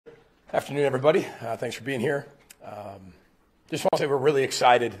Afternoon, everybody. Thanks for being here. Just want to say we're really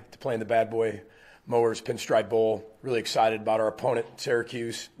excited to play in the Bad Boy Mowers Pinstripe Bowl. Really excited about our opponent,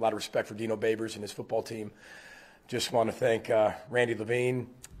 Syracuse. A lot of respect for Dino Babers and his football team. Just want to thank Randy Levine,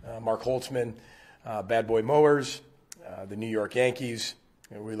 Mark Holtzman, Bad Boy Mowers, the New York Yankees.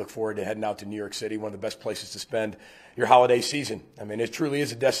 And we look forward to heading out to New York City, one of the best places to spend your holiday season. I mean, it truly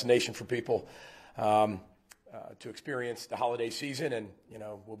is a destination for people to experience the holiday season, and, you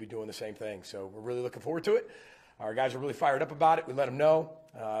know, we'll be doing the same thing. So we're really looking forward to it. Our guys are really fired up about it. We let them know,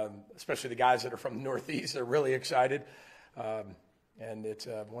 especially the guys that are from the Northeast. They're really excited. And it's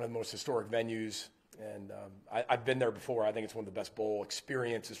one of the most historic venues. And I've been there before. I think it's one of the best bowl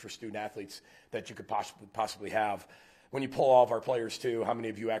experiences for student athletes that you could possibly have. When you pull all of our players, too, how many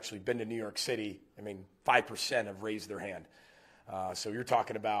of you actually been to New York City? I mean, 5% have raised their hand. So you're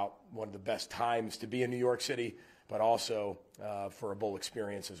talking about one of the best times to be in New York City, but also for a bowl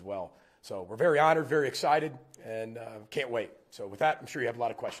experience as well. So we're very honored, very excited, and can't wait. So with that, I'm sure you have a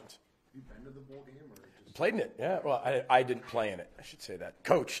lot of questions. You been to the bowl game or just played in it? Yeah. Well, I didn't play in it. I should say that.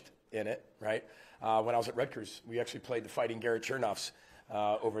 Coached in it, right? When I was at ROKKR, we actually played the Fighting Garrett Chernoffs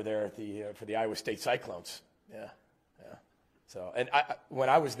over there at for the Iowa State Cyclones. Yeah. So, and when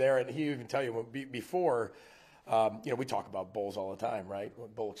I was there, and he even tell you before. We talk about bowls all the time, right?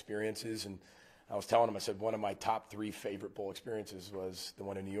 Bowl experiences. And I was telling him, I said, one of my top 3 favorite bowl experiences was the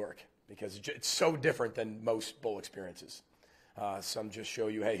one in New York, because it's so different than most bowl experiences. Some just show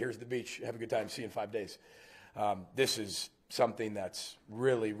you, hey, here's the beach. Have a good time. See you in 5 days. This is something that's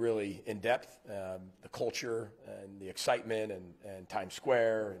really, really in-depth. The culture and the excitement and Times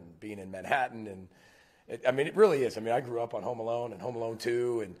Square and being in Manhattan. And it really is. I mean, I grew up on Home Alone and Home Alone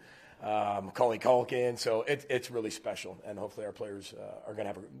 2 and Macaulay Culkin, so it's really special, and hopefully our players are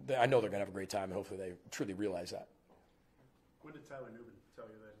going to I know they're going to have a great time, and hopefully they truly realize that. When did Tyler Newman tell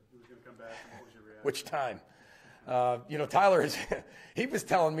you that he was going to come back, and what was your reaction? Which time? Tyler he was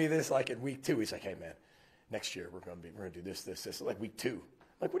telling me this like in week 2. He's like, hey man, next year we're going to do this, like week 2.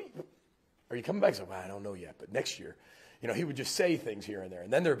 Like, are you coming back? He's like, well, I don't know yet, but next year, he would just say things here and there,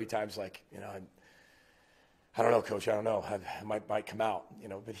 and then there would be times like, I don't know, Coach. I don't know. I might come out,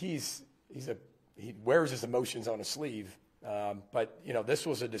 But he wears his emotions on his sleeve. But this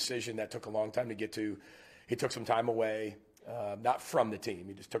was a decision that took a long time to get to. He took some time away, not from the team.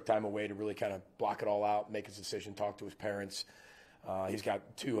 He just took time away to really kind of block it all out, make his decision, talk to his parents. He's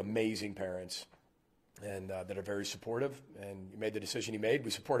got 2 amazing parents, and that are very supportive. And he made the decision he made.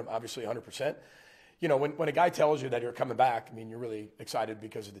 We support him obviously 100%. When a guy tells you that you're coming back, I mean, you're really excited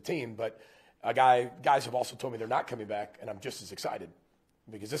because of the team, but. Guys have also told me they're not coming back, and I'm just as excited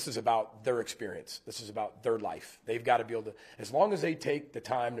because this is about their experience. This is about their life. They've got to be able to, as long as they take the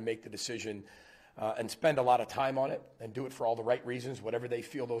time to make the decision and spend a lot of time on it and do it for all the right reasons, whatever they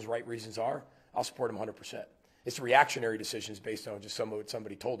feel those right reasons are, I'll support them 100%. It's reactionary decisions based on just what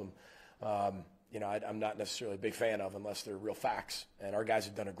somebody told them. I'm not necessarily a big fan of unless they're real facts, and our guys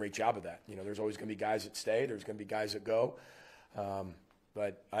have done a great job of that. There's always going to be guys that stay. There's going to be guys that go.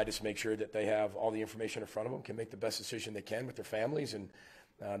 But I just make sure that they have all the information in front of them, can make the best decision they can with their families, and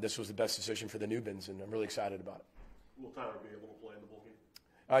this was the best decision for the Newbins, and I'm really excited about it. Will Tyler be able to play in the bowl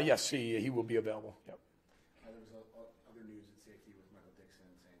game? Yes, he will be available. Yep. There was other news at safety with Michael Dixon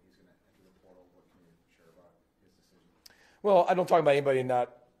saying he's going to enter the portal. What can you share about his decision? Well, I don't talk about anybody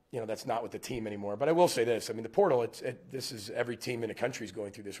that's not with the team anymore. But I will say this: I mean, the portal. This is every team in the country is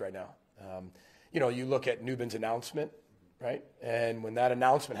going through this right now. You look at Newbin's announcement. Right? And when that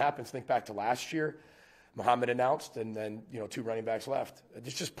announcement happens, think back to last year, Muhammad announced, and then, 2 running backs left.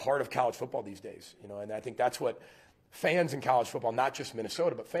 It's just part of college football these days, and I think that's what fans in college football, not just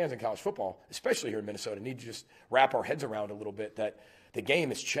Minnesota, but fans in college football, especially here in Minnesota, need to just wrap our heads around a little bit that the game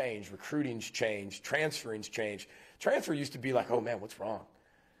has changed, recruiting's changed, transferring's changed. Transfer used to be like, oh man, what's wrong?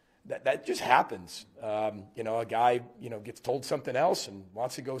 That just happens. A guy, gets told something else and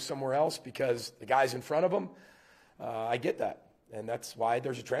wants to go somewhere else because the guy's in front of him. I get that, and that's why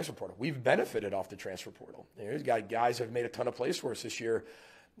there's a transfer portal. We've benefited off the transfer portal. There's guys that have made a ton of plays for us this year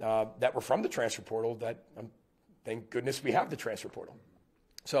that were from the transfer portal that, thank goodness we have the transfer portal.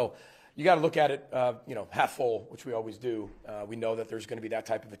 So you got to look at it, half full, which we always do. We know that there's going to be that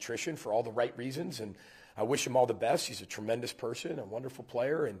type of attrition for all the right reasons, and I wish him all the best. He's a tremendous person, a wonderful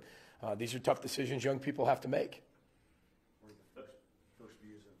player, and these are tough decisions young people have to make. What are the first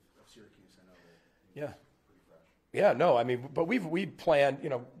views of Syracuse? I know that. Yeah. Yeah, no, I mean, but we planned,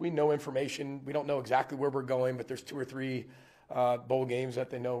 we know information. We don't know exactly where we're going, but there's 2 or 3 bowl games that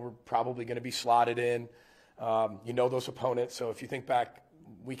they know we're probably going to be slotted in. Those opponents. So if you think back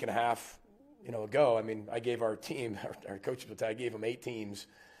a week and a half, ago, I mean, I gave our team, our coaches, I gave them 8 teams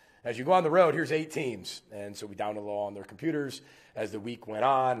as you go on the road, here's 8 teams. And so we downloaded all on their computers. As the week went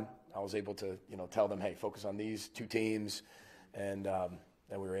on, I was able to, tell them, hey, focus on these 2 teams. And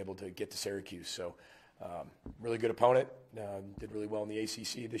we were able to get to Syracuse. So really good opponent. Did really well in the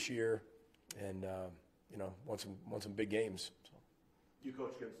ACC this year. And, won some big games. So. You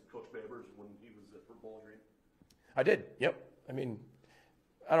coached against Coach Babers when he was at Bowling Green? I did, yep. I mean,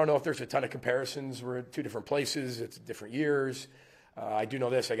 I don't know if there's a ton of comparisons. We're at 2 different places. It's different years. I do know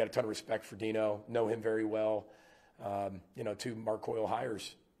this. I got a ton of respect for Dino. Know him very well. 2 Mark Coyle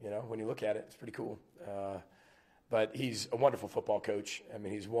hires. When you look at it, it's pretty cool. But he's a wonderful football coach. I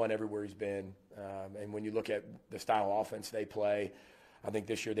mean, he's won everywhere he's been. And when you look at the style of offense they play, I think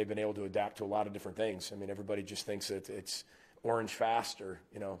this year they've been able to adapt to a lot of different things. I mean, everybody just thinks that it's orange fast or,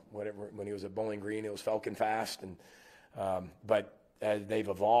 whatever. When he was at Bowling Green, it was Falcon fast. But as they've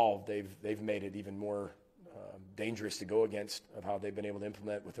evolved, they've made it even more dangerous to go against of how they've been able to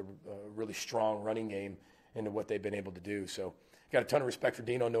implement with a really strong running game into what they've been able to do. So got a ton of respect for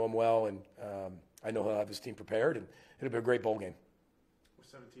Dino, know him well, and I know he'll have his team prepared, and it'll be a great bowl game. With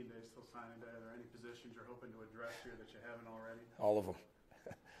 17 days till signing day, are there any positions you're hoping to address here that you haven't already? All of them.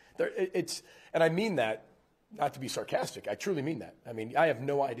 And I mean that not to be sarcastic. I truly mean that. I mean, I have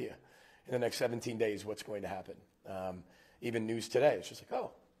no idea in the next 17 days what's going to happen. Even news today, it's just like,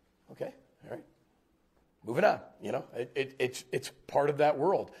 oh, okay, all right, moving on. It's part of that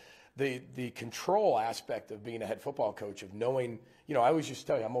world. The control aspect of being a head football coach, of knowing, I always just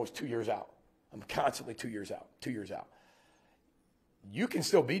tell you, I'm always 2 years out. I'm constantly 2 years out, 2 years out. You can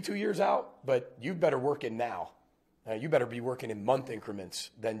still be 2 years out, but you better work it now. You better be working in month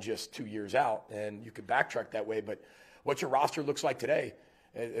increments than just 2 years out. And you could backtrack that way, but what your roster looks like today,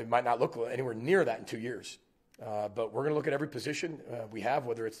 it might not look anywhere near that in 2 years. But we're going to look at every position we have,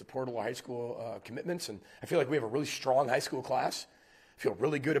 whether it's the portal or high school commitments. And I feel like we have a really strong high school class. I feel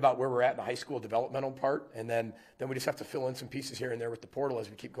really good about where we're at in the high school developmental part. And then we just have to fill in some pieces here and there with the portal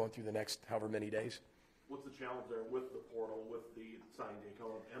as we keep going through the next however many days. What's the challenge there with the portal, with the signing day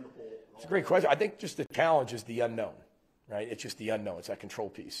coming up, and the bowl? It's a great question. I think just the challenge is the unknown, right? It's just the unknown. It's that control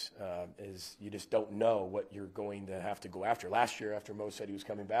piece. Is you just don't know what you're going to have to go after. Last year, after Mo said he was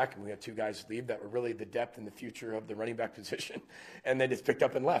coming back, and we had 2 guys leave that were really the depth and the future of the running back position, and they just picked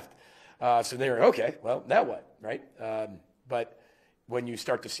up and left. So they were, okay, well, now what, right? But when you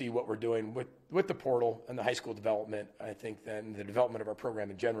start to see what we're doing with the portal and the high school development, I think then the development of our program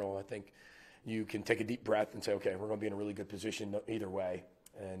in general, I think you can take a deep breath and say, okay, we're going to be in a really good position either way.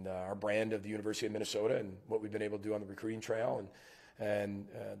 And our brand of the University of Minnesota and what we've been able to do on the recruiting trail and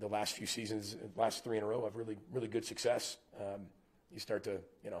the last few seasons, last 3 in a row, have really, really good success. You start to,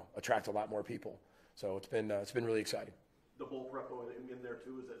 attract a lot more people. So it's been really exciting. The bowl prep in there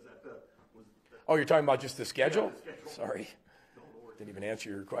too, is that Oh, you're talking about just the schedule? Yeah, the schedule. Sorry. Didn't even answer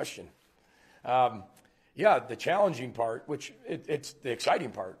your question. The challenging part, which it's the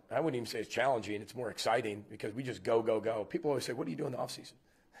exciting part. I wouldn't even say it's challenging. It's more exciting because we just go, go, go. People always say, what do you do in the offseason?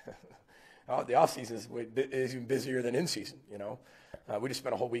 The offseason is even busier than in season, We just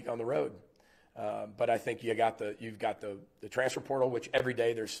spent a whole week on the road. But I think you've got the transfer portal, which every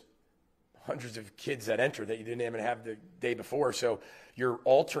day there's hundreds of kids that enter that you didn't even have the day before. So you're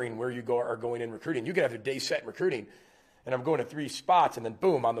altering where you are going in recruiting. You could have a day set in recruiting, and I'm going to 3 spots, and then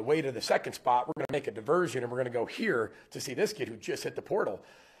boom, on the way to the second spot, we're going to make a diversion, and we're going to go here to see this kid who just hit the portal.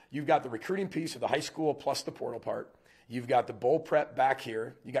 You've got the recruiting piece of the high school plus the portal part. You've got the bowl prep back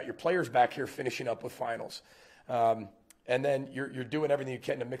here. You got your players back here finishing up with finals. And then you're doing everything you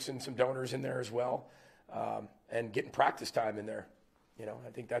can to mix in some donors in there as well, and getting practice time in there.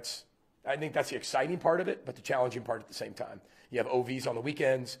 I think that's the exciting part of it, but the challenging part at the same time. You have OVs on the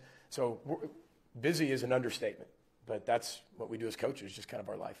weekends, so busy is an understatement. But that's what we do as coaches, just kind of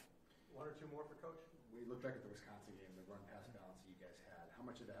our life. 1 or 2 more for Coach? We look back at the Wisconsin game, the run-pass balance that you guys had. How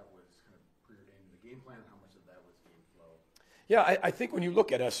much of that was kind of preordained in the game plan? How much of that was game flow? Yeah, I think when you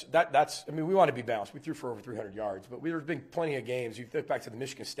look at us, we want to be balanced. We threw for over 300 yards, but there's been plenty of games. You think back to the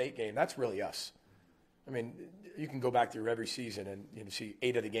Michigan State game, that's really us. I mean, you can go back through every season and see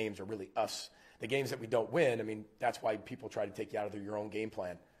 8 of the games are really us. The games that we don't win, that's why people try to take you out of your own game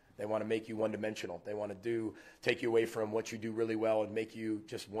plan. They want to make you one-dimensional. They want to take you away from what you do really well and make you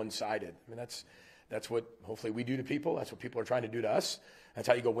just one-sided. That's what hopefully we do to people. That's what people are trying to do to us. That's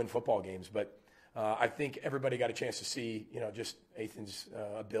how you go win football games. But I think everybody got a chance to see, just Ethan's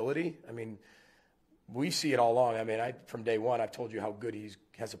ability. We see it all along. From day one, I've told you how good he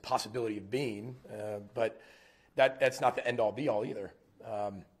has a possibility of being, but that's not the end-all, be-all either.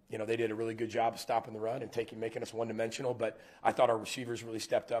 They did a really good job of stopping the run and making us one-dimensional, but I thought our receivers really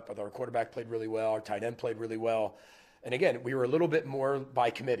stepped up. I thought our quarterback played really well. Our tight end played really well. And again, we were a little bit more by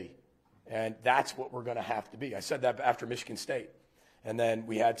committee, and that's what we're going to have to be. I said that after Michigan State, and then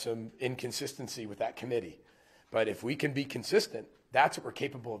we had some inconsistency with that committee. But if we can be consistent, that's what we're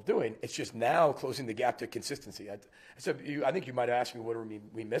capable of doing. It's just now closing the gap to consistency. I think you might have asked me what are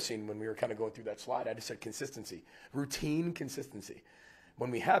we missing when we were kind of going through that slide. I just said consistency, routine consistency. When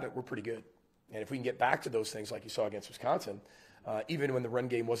we have it, we're pretty good. And if we can get back to those things like you saw against Wisconsin, even when the run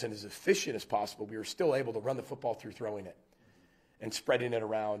game wasn't as efficient as possible, we were still able to run the football through throwing it and spreading it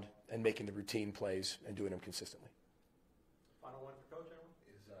around and making the routine plays and doing them consistently. Final one for Coach, everyone?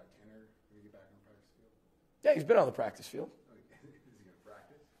 Is Tanner going to get back on the practice field? Yeah, he's been on the practice field. Is he going to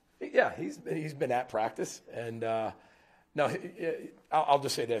practice? Yeah, he's been at practice, and no, I'll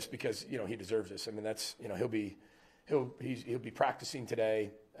just say this because he deserves this. I mean, that's he'll be practicing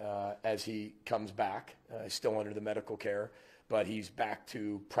today as he comes back. He's still under the medical care, but he's back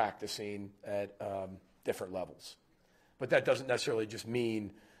to practicing at different levels. But that doesn't necessarily just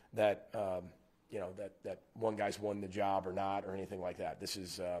mean that that one guy's won the job or not or anything like that. This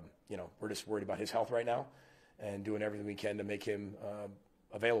is we're just worried about his health right now and doing everything we can to make him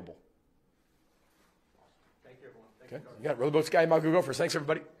available. Thank you, everyone. Thank Okay, you, Coach. you got it. Roll the boat, Sky, Go Gophers. Thanks,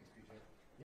 everybody.